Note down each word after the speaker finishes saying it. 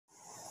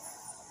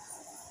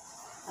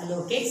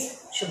Hello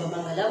kids,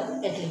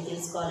 Shubhamangalam at Little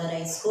Scholar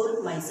High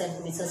School.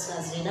 Myself Mrs.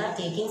 Nazrina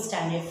taking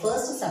standard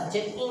first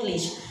subject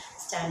English.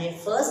 Standard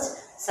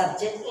first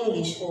subject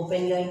English.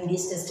 Open your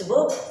English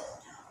textbook.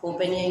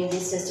 Open your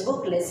English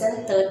textbook.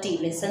 Lesson 30.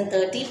 Lesson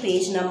 30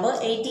 page number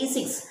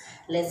 86.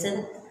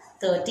 Lesson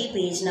 30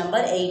 page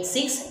number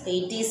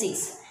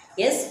 86.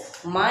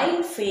 Yes,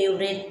 my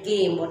favorite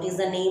game. What is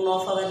the name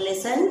of our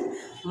lesson?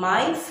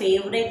 My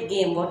favorite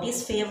game. What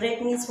is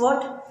favorite means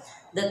what?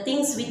 The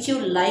things which you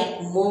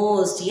like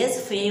most.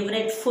 Yes,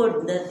 favorite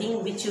food. The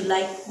thing which you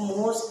like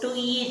most to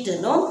eat.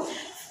 No?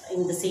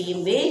 In the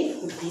same way,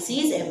 this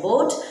is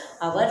about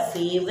our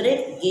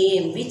favorite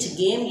game. Which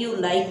game you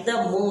like the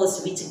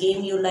most? Which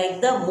game you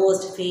like the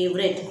most?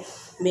 Favorite.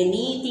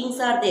 Many things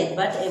are there,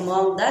 but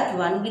among that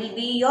one will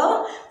be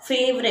your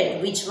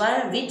favorite. Which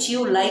one? Which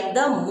you like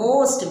the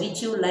most?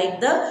 Which you like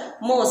the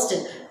most?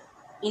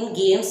 In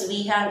games,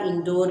 we have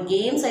indoor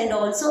games and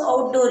also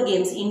outdoor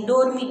games.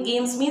 Indoor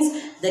games means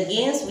the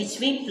games which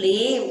we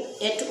play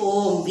at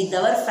home with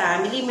our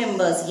family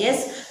members.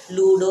 Yes,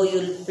 Ludo you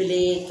will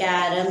play,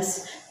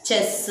 caroms,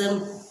 chess.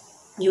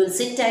 You will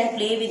sit and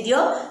play with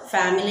your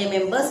family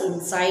members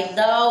inside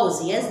the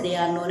house. Yes, they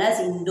are known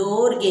as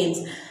indoor games.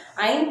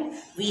 And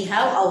we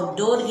have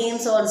outdoor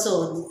games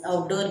also.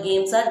 Outdoor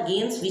games are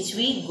games which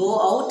we go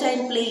out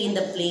and play in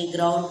the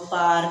playground,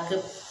 park,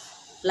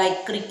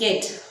 like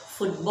cricket,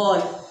 football,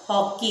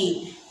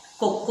 hockey,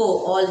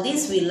 coco, all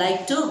these we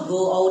like to go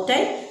out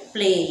and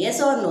play.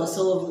 Yes or no?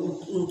 So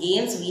in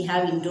games we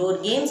have indoor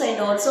games and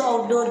also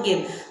outdoor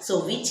game.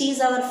 So which is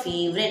our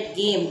favorite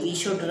game? We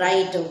should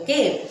write.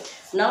 Okay.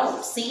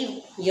 Now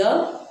see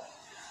here,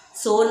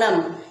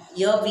 Sonam.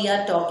 Here we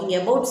are talking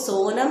about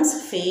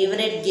Sonam's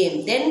favorite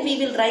game. Then we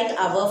will write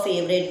our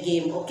favorite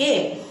game.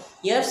 Okay.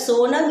 Here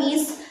Sonam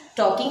is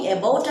talking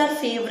about her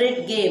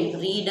favorite game.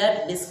 Read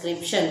her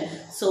description.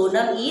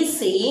 Sonam is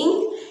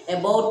saying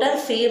about her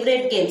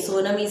favorite game.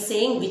 Sonam is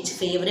saying which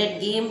favorite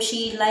game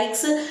she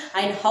likes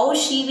and how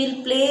she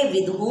will play,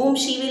 with whom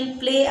she will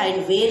play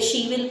and where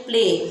she will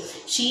play.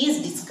 She is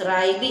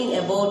describing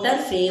about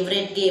her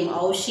favorite game,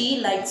 how she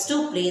likes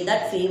to play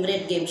that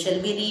favorite game.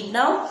 Shall we read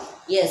now?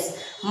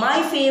 Yes,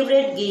 my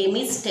favorite game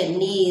is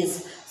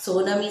tennis.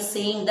 Sonam is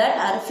saying that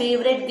her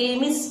favorite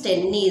game is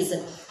tennis.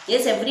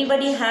 Yes,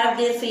 everybody have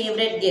their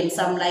favorite game.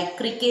 Some like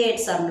cricket,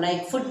 some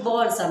like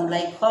football, some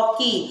like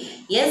hockey.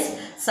 Yes,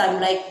 some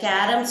like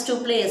caroms to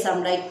play,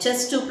 some like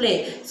chess to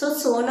play. So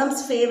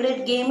Sonam's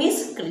favorite game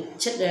is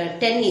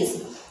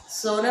tennis.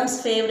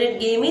 Sonam's favorite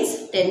game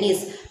is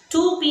tennis.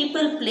 Two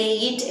people play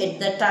it at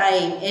the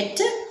time, at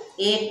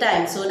a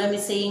time. Sonam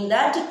is saying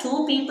that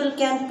two people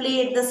can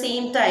play at the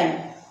same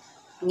time.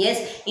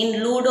 Yes,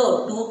 in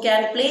Ludo, 2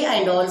 can play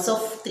and also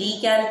 3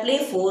 can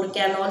play, 4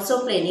 can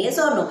also play. Yes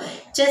or no?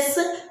 Chess,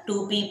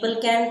 2 people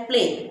can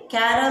play.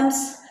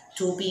 Caroms,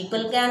 2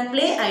 people can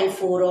play and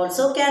 4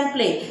 also can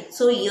play.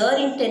 So here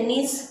in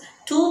tennis,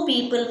 2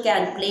 people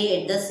can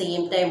play at the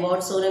same time. What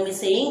Sonam is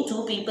saying?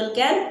 2 people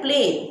can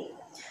play.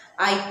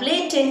 I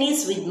play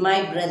tennis with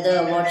my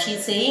brother. What she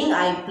is saying?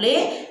 I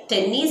play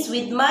tennis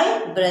with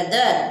my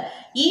brother.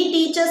 He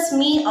teaches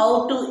me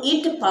how to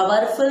hit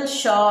powerful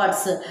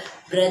shots.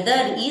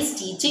 Brother is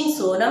teaching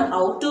Sonam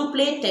how to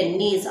play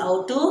tennis,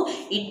 how to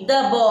hit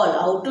the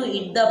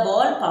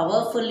ball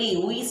powerfully.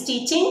 Who is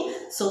teaching?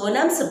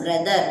 Sonam's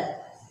brother.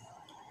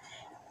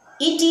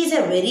 It is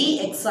a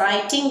very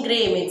exciting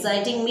game.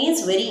 Exciting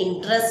means very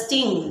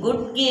interesting,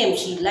 good game.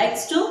 She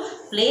likes to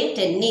play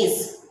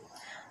tennis.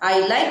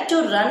 I like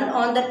to run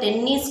on the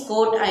tennis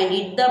court and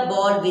hit the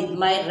ball with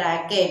my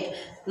racket.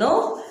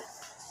 No?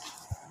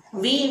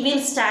 We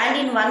will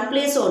stand in one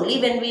place only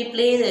when we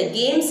play the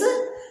games.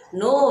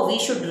 No, we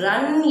should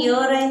run here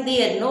and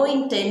there. No,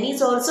 in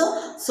tennis also,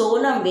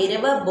 Sonam,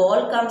 wherever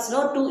ball comes,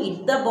 no, to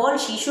hit the ball,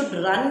 she should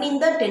run in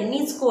the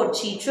tennis court.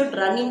 She should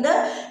run in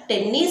the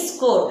tennis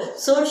court.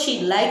 So,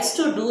 she likes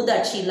to do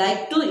that. She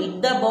likes to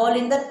hit the ball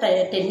in the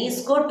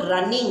tennis court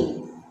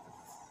running.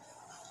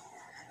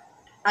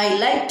 I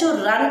like to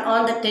run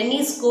on the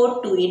tennis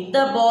court to hit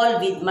the ball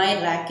with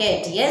my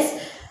racket.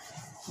 Yes.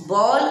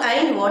 Ball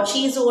and what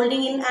she is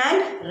holding in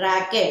hand?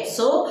 Racket.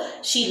 So,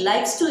 she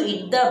likes to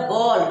hit the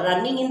ball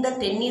running in the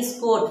tennis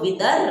court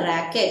with a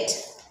racket.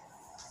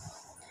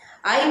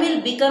 I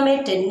will become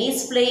a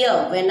tennis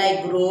player when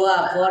I grow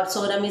up. What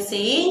Sonam is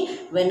saying?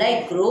 When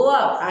I grow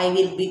up, I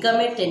will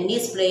become a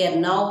tennis player.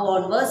 Now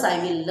onwards, I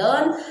will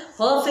learn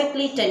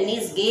perfectly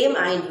tennis game,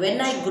 and when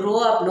I grow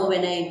up, no,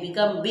 when I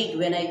become big,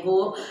 when I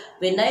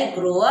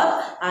grow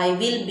up, I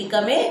will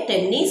become a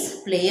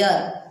tennis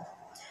player.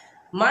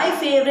 My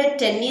favorite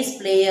tennis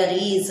player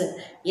is,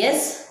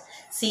 yes,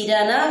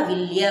 Serena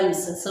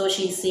Williams. So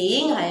she is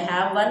saying, I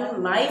have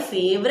my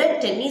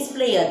favorite tennis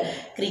player.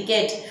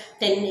 Cricket.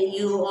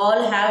 You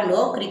all have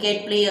no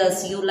cricket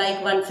players. You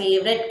like one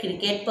favorite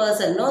cricket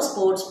person, no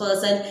sports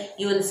person.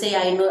 You will say,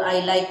 I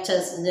like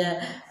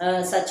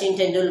Sachin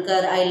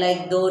Tendulkar. I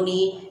like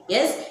Dhoni.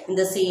 Yes, in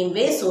the same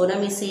way,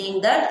 Sonam is saying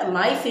that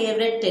my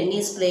favorite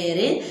tennis player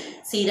is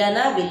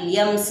Serena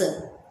Williams.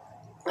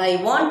 I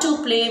want to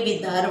play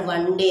with her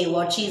one day.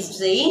 What she is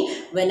saying,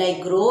 when I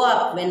grow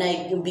up, when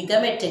I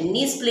become a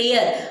tennis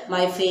player,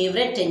 my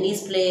favorite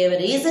tennis player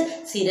is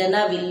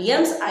Serena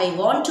Williams. I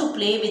want to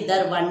play with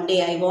her one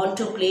day. I want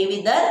to play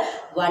with her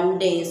one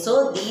day.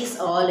 So these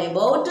all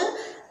about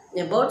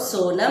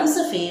Sonam's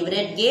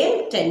favorite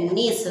game,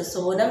 tennis.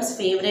 Sonam's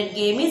favorite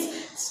game is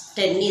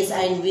tennis,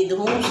 and with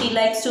whom she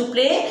likes to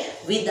play?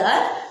 With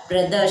her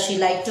brother. She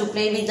likes to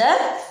play with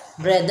her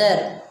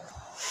brother.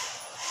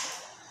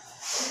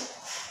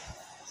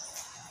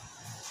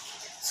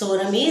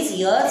 Sonam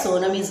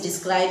is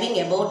describing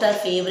about her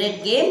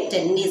favorite game,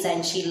 tennis,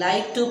 and she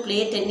likes to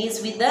play tennis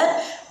with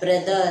her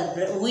brother.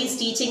 Who is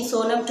teaching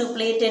Sonam to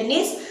play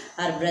tennis?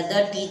 Her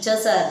brother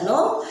teaches her,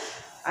 no?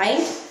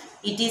 And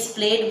it is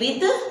played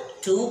with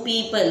two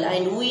people.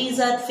 And who is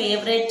her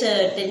favorite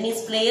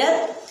tennis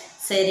player?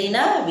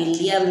 Serena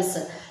Williams.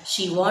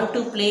 She want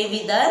to play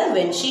with her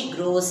when she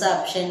grows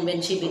up.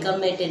 When she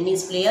become a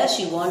tennis player,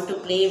 she want to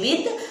play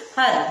with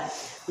her.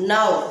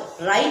 Now,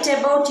 write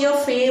about your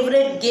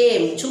favorite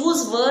game.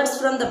 Choose words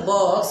from the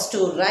box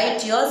to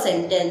write your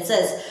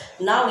sentences.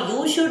 Now,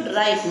 you should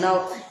write.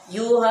 Now,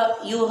 you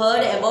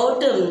heard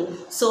about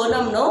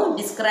Sonam, no?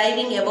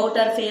 Describing about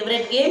her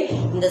favorite game.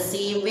 In the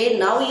same way,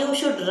 now you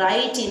should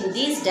write in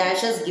these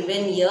dashes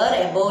given here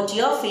about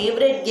your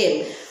favorite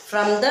game.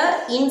 From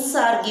the hints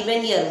are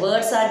given here,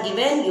 words are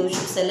given. You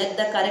should select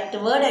the correct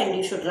word and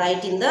you should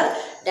write in the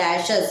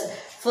dashes.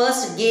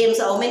 First, games.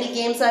 How many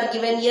games are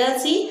given here?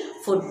 See.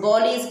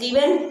 Football is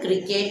given,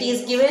 cricket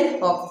is given,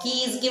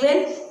 hockey is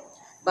given,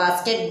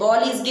 basketball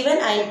is given,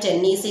 and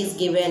tennis is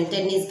given.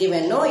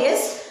 No,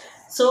 yes.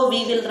 So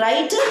we will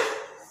write,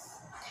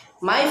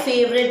 my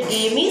favorite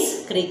game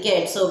is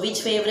cricket. So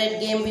which favorite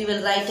game we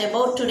will write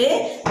about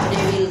today?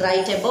 Today we will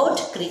write about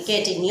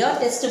cricket in your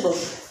textbook.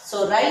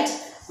 So write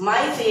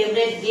my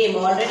favorite game.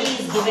 Already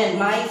is given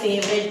my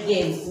favorite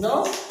game.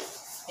 No?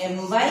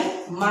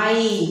 M-Y, my.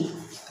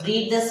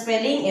 Read the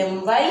spelling.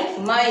 M-Y,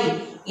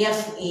 my.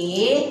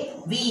 F-A-V-O-U-R-I-T-E,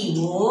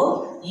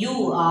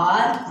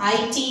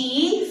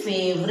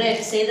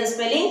 favorite. Say the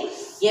spelling.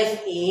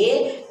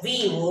 F-A-V-O-U-R-I-T-E,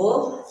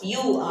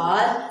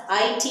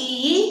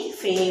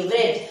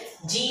 favorite.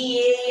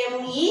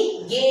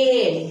 G-A-M-E,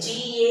 game.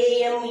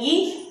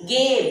 G-A-M-E,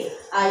 game.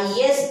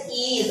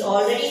 I-S-E,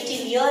 already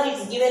till here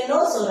it's given,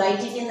 no? So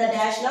write it in the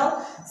dash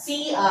now.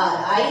 C-R-I-C-K-E-T,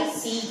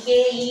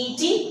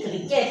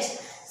 cricket.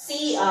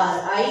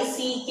 C-R-I-C-K-E-T,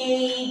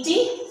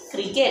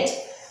 cricket.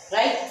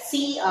 Right?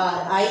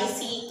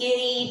 C-R-I-C-K-E-T,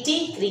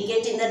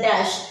 cricket in the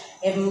dash.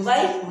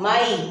 M-Y,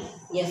 my.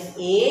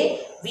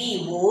 F-A-V-O-U-R-I-T-E,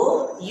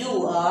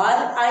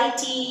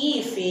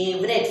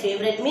 favorite.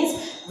 Favorite means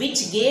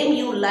which game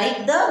you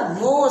like the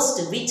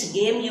most. Which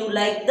game you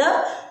like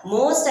the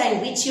most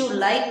and which you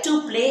like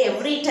to play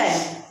every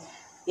time.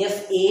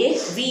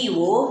 F-A-V-O-U-R-I-T-E,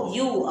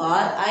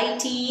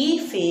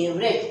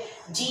 favorite.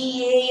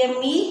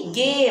 G-A-M-E,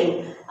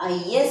 game.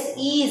 I-S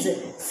is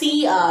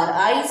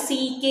C-R-I-C-K-E-T,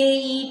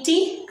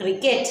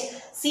 cricket.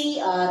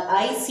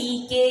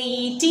 C-R-I-C-K-E-T,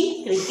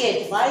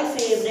 cricket. My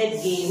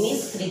favorite game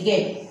is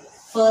cricket.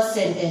 First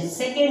sentence.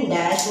 Second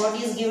dash, what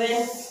is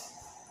given?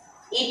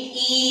 It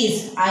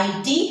is.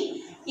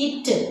 I-T,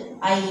 it.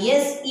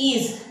 I-S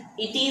is.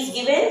 It is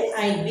given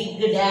and big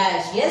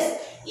dash. Yes,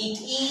 it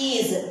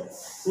is.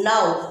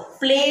 Now,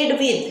 played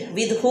with.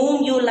 With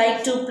whom you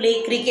like to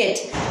play cricket?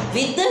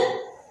 With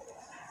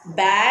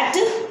bat,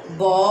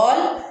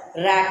 ball,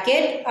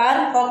 racket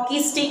or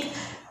hockey stick.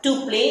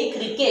 To play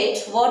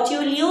cricket, what you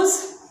will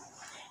use?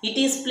 It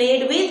is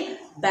played with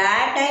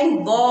bat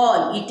and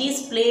ball. It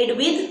is played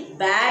with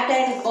bat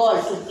and ball.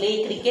 To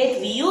play cricket,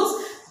 we use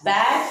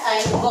bat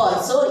and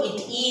ball. So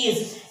it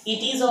is.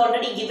 It is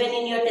already given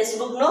in your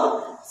textbook,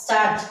 no?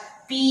 Start.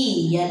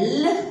 P-L-A-Y-E-D,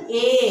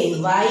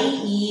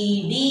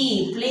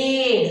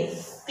 played.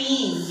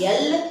 P-L-A-Y-E-D,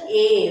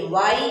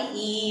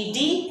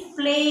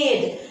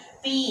 played.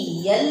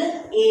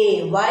 P-L-A-Y-E-D,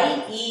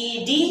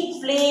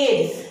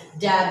 played.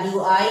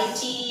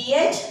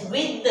 W-I-T-H,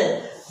 with.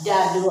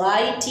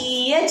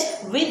 W-I-T-H,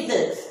 with.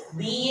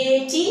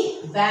 B-A-T,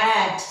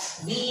 bat.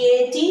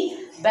 B-A-T,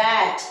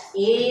 bat.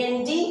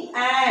 A-N-D,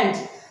 and.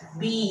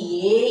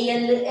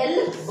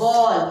 B-A-L-L,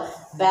 ball.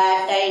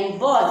 Bat and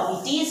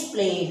ball. It is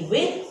played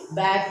with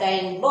bat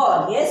and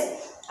ball.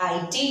 Yes.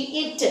 I-T,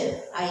 it.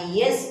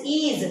 I-S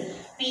is.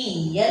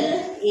 P-L-A-Y-E-D,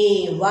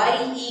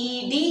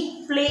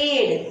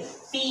 played.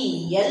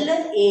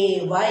 P-L-A-Y-E-D,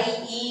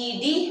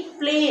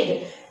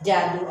 played.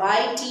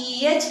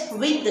 W-I-T-H,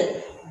 with.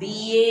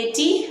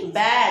 B-A-T,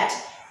 bat.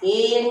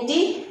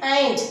 A-N-D,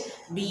 and.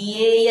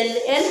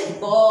 B-A-L-L,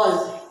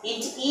 ball.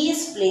 It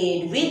is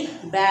played with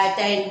bat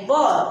and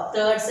ball.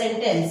 Third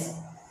sentence.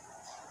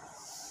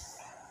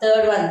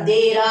 Third one.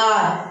 There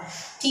are.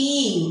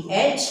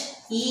 T-H-E-R-E,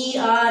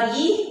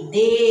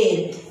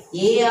 there.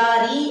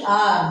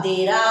 A-R-E-R,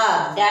 there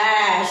are.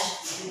 Dash.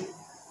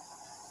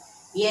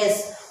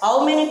 Yes.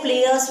 How many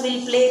players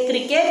will play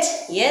cricket?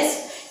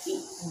 Yes.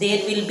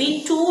 There will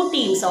be two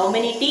teams. How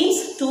many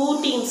teams?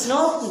 Two teams.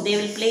 No, they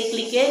will play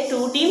cricket.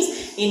 Two teams.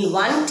 In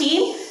one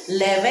team,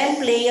 11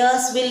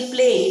 players will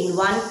play. In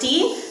one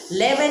team,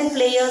 11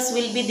 players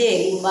will be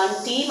there. In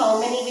one team, how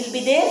many will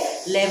be there?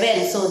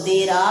 11. So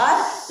there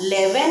are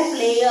 11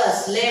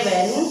 players.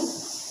 11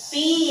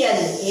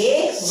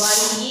 PLAYERS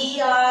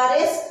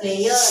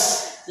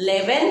players.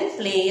 11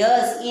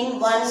 players in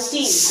one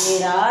team.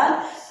 There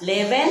are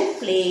 11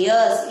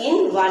 players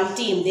in one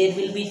team. There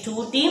will be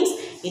two teams.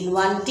 In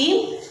one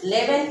team,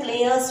 11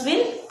 players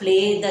will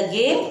play the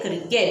game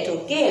cricket.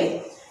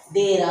 Okay.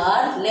 There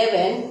are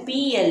 11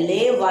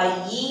 PLAYERS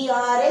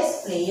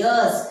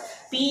players.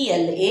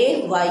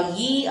 PLAYERS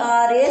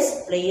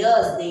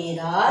players. There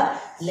are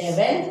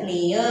 11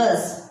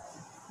 players.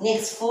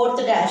 Next, fourth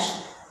dash.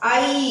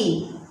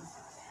 PLAY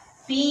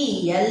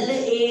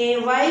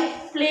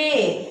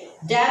play.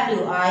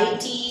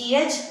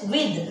 WITH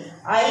with.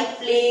 I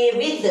play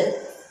with.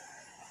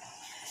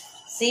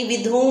 See,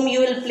 with whom you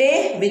will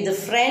play? With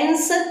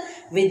friends,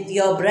 with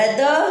your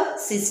brother,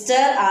 sister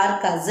or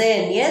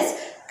cousin. Yes,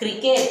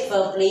 cricket.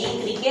 For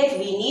playing cricket,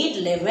 we need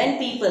 11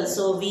 people.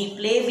 So, we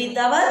play with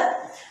our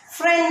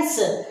friends.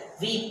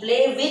 We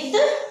play with,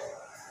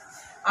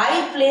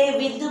 I play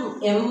with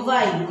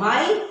MY,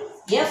 my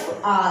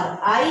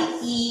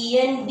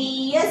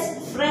FRIENDS,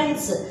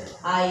 friends.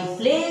 I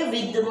play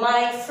with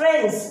my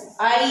friends.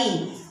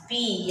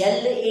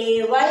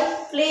 PLAY,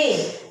 play.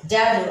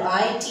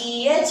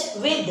 WITH,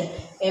 with.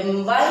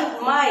 MY,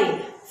 my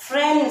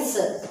friends.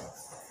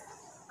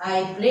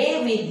 I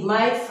play with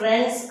my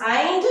friends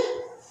and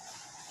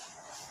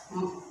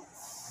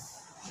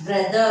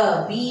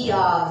brother.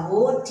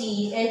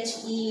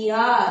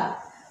 BROTHER.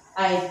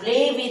 I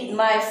play with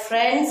my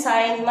friends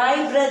and my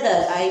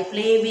brother. I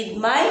play with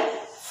my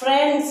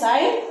friends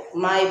and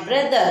my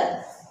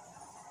brother.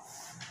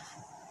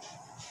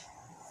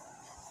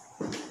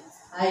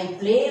 I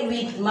play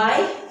with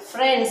my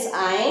friends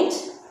and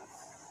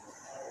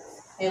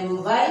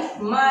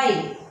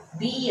my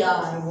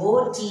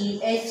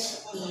BROTHER.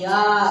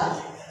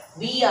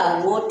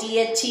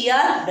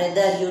 BROTHER,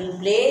 brother. You will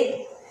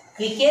play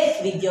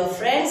cricket with your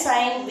friends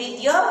and with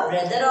your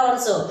brother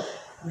also.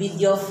 With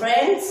your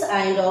friends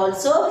and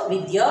also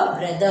with your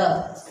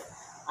brother.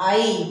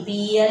 I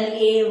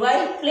PLAY,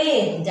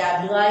 play.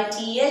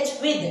 WITH,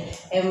 with.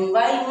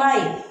 MY,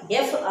 my.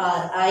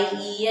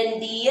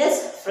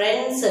 FRIENDS,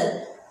 friends.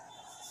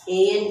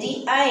 AND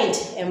and.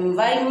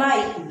 MY, my.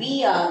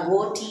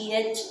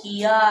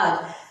 BROTHER.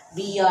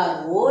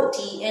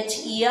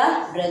 BROTHER,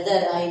 brother.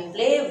 I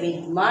play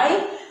with my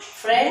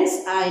friends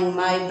and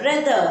my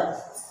brother.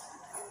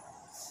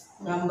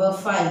 Number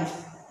 5.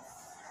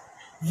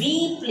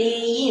 We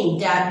play in.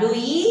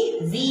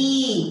 WEV.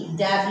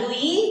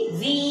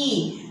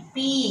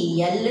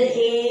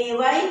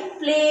 PLAY,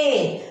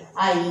 play.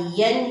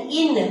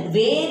 in.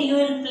 Where you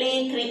will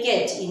play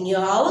cricket? In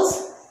your house?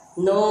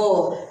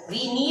 No.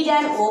 We need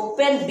an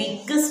open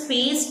big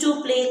space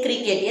to play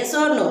cricket. Yes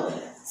or no?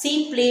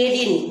 See, played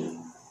in.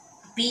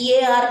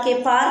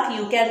 PARK, park.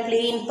 You can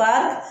play in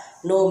park.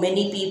 No,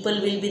 many people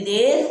will be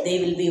there. They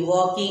will be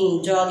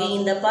walking, jogging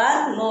in the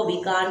park. No,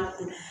 we can't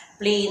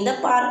play in the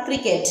park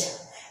cricket.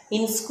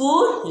 In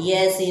school?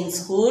 Yes, in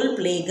school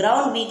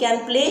playground we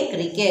can play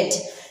cricket.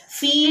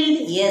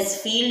 Field? Yes,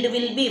 field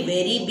will be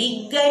very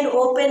big and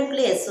open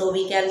place. So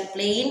we can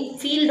play in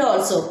field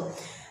also.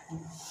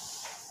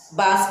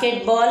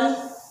 Basketball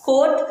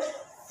court.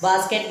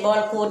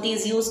 Basketball court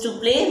is used to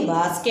play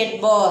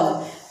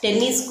basketball.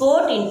 Tennis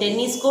court. In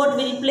tennis court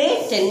we will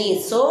play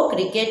tennis. So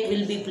cricket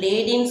will be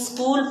played in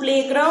school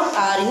playground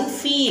or in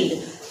field.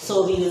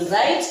 So we will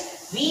write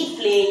we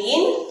play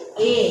in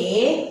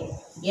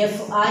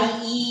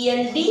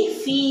FIELD,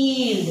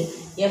 field.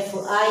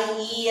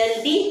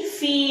 FIELD,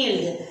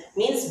 field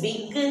means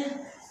big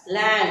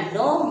land,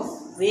 no,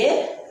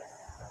 where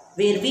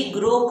we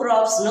grow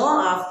crops. No,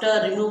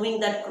 after removing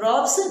that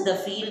crops, the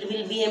field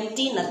will be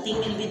empty, nothing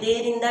will be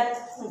there in that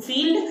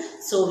field.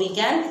 So we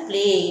can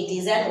play. It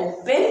is an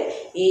open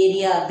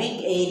area,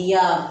 big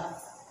area.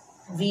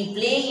 We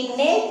play in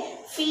a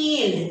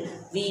field.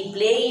 We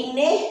play in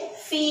a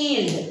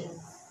field.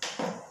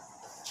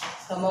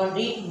 Come on,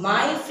 read.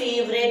 My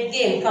favorite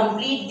game.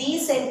 Complete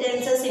these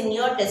sentences in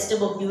your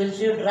textbook. You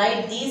should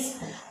write these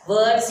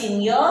words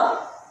in your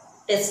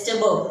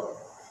textbook.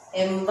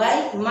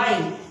 My,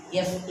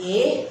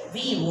 FAVOURITE,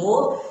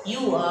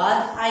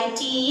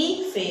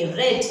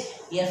 favorite.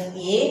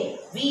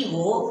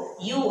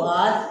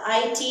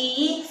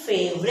 FAVOURITE,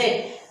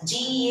 favorite.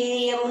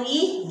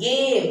 GAME,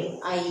 game.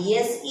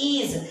 IS,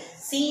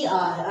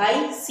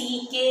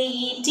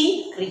 CRICKET,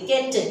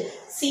 cricket.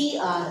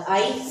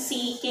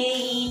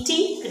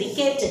 CRICKET,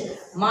 cricket.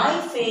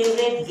 My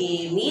favorite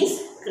game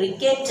is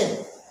cricket.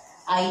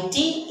 IT,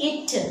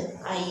 it.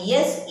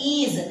 IS,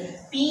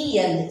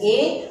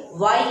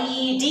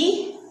 PLAYED,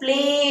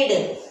 played.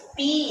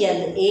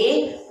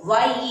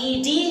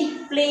 PLAYED,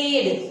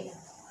 played.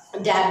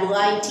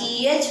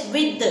 WITH,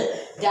 with.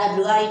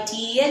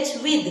 WITH,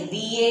 with.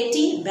 BAT,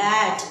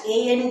 bat.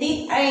 AND,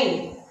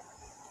 and.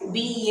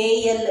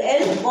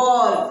 BALL,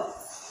 ball.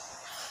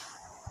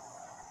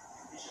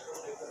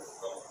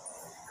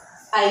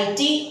 IT,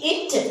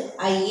 it.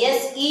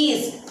 IS,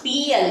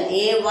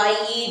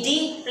 PLAYED,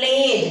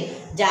 played.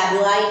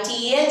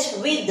 W-I-T-H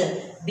with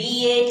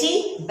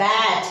B-A-T,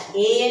 bat,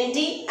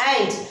 A-N-D,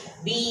 and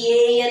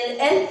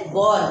B-A-L-L,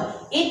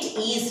 ball. It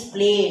is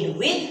played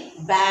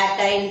with bat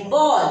and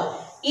ball.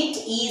 It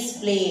is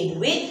played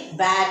with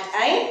bat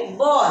and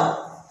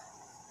ball.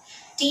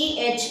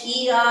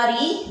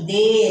 T-H-E-R-E,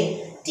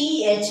 there.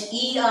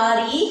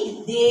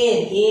 T-H-E-R-E,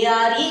 there.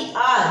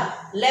 A-R-E-R,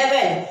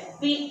 level.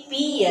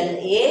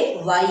 P-L-A-Y-E-R-S,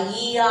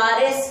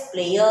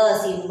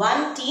 players. In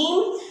one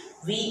team,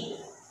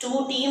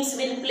 two teams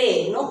will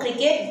play. No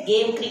cricket,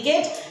 game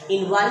cricket.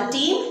 In one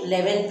team,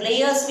 11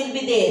 players will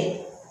be there.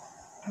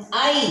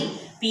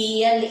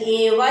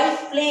 P-L-A-Y,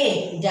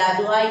 play.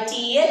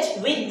 W-I-T-H,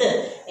 with.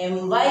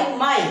 M-Y,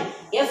 my.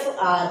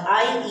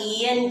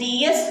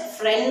 F-R-I-E-N-D-S,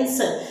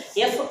 friends.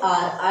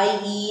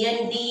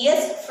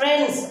 F-R-I-E-N-D-S,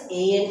 friends.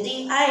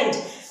 A-N-D, and.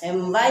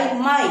 M-Y,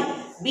 my.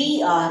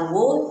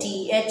 B-R-O-T-H-E-R,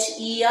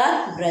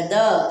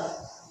 brother.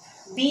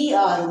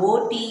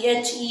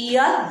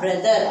 B-R-O-T-H-E-R,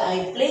 brother.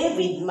 I play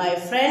with my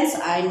friends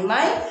and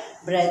my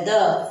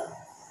brother.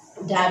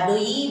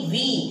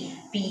 W-E-V,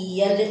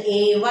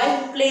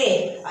 P-L-A-Y,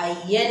 play.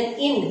 I-N,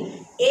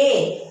 in.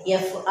 A,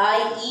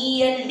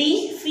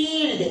 F-I-E-L-D,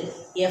 field.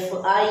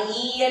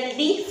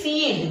 F-I-E-L-D,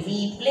 field.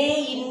 We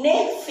play in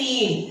a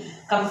field.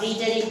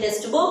 Completed in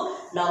textbook.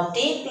 Now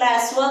take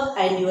classwork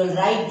and you will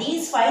write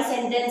these 5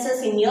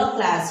 sentences in your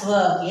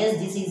classwork. Yes,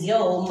 this is your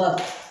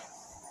homework.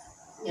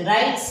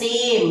 Write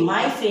same.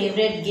 My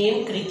favorite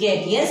game,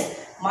 cricket. Yes,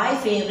 my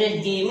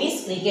favorite game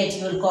is cricket.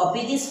 You will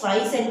copy these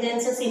 5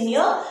 sentences in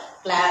your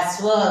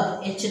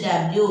classwork.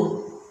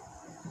 HW.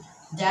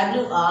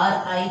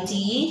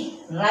 W-R-I-T-E.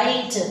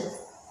 Write.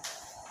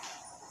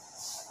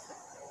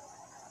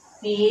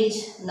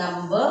 Page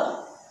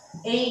number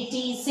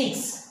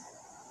 86.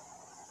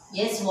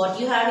 Yes, what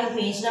you have in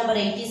page number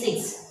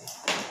 86?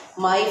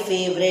 My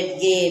favorite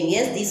game.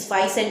 Yes, these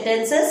 5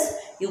 sentences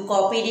you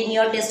copied in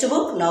your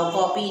textbook. Now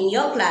copy in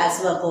your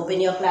classwork.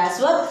 Open your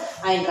classwork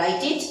and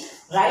write it.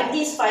 Write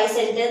these 5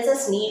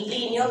 sentences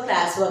neatly in your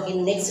classwork.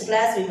 In next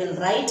class we will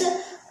write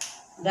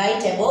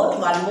about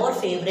one more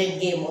favorite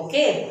game.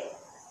 Okay.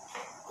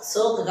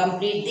 So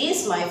complete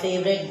this, my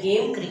favorite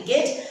game,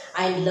 cricket,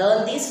 and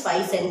learn these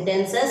 5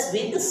 sentences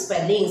with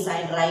spellings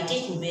and write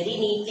it very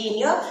neatly in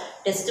your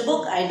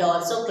textbook and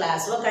also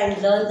classwork and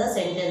learn the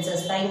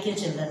sentences. Thank you,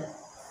 children.